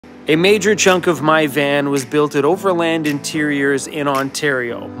A major chunk of my van was built at Overland Interiors in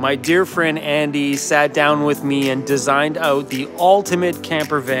Ontario. My dear friend Andy sat down with me and designed out the ultimate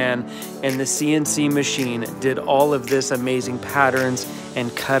camper van, and the CNC machine did all of this amazing patterns and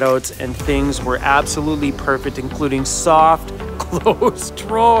cutouts, and things were absolutely perfect, including soft, closed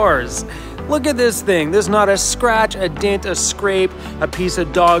drawers. Look at this thing. There's not a scratch, a dent, a scrape, a piece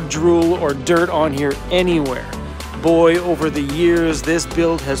of dog drool or dirt on here anywhere. Boy, over the years, this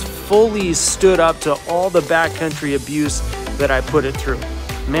build has fully stood up to all the backcountry abuse that I put it through.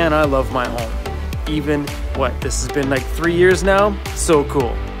 Man, I love my home. Even, this has been like 3 years now? So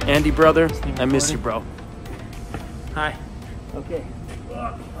cool. Andy, brother, I miss you, bro. Hi. Okay.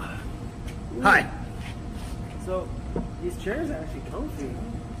 Hi. So, these chairs are actually comfy.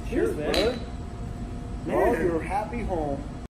 Cheers, man. Love your happy home.